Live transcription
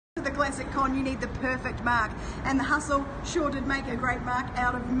To the classic con, you need the perfect mark, and The Hustle sure did make a great mark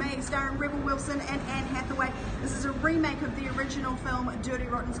out of me. Starring Rebel Wilson and Anne Hathaway. This is a remake of the original film Dirty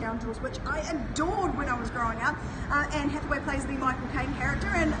Rotten Scoundrels, which I adored when I was growing up. Anne Hathaway plays the Michael Caine character,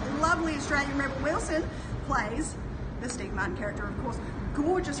 and lovely Australian Rebel Wilson plays the Steve Martin character, of course.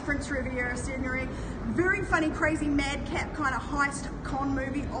 Gorgeous Prince Riviera scenery, very funny, crazy, madcap kind of heist con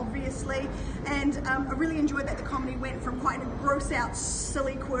movie, obviously, and I really enjoyed that the comedy went from quite a gross out,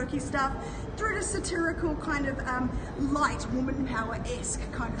 silly, quirky stuff through to satirical kind of light woman power-esque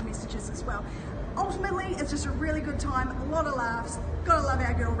kind of messages as well. Ultimately, it's just a really good time, a lot of laughs. Gotta love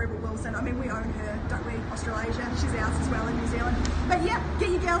our girl Rebel Wilson. I mean, we own her, don't we? Australasia, she's ours as well in New Zealand. But yeah, get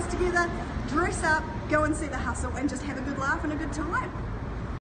your girls together, dress up, go and see The Hustle, and just have a good laugh and a good time.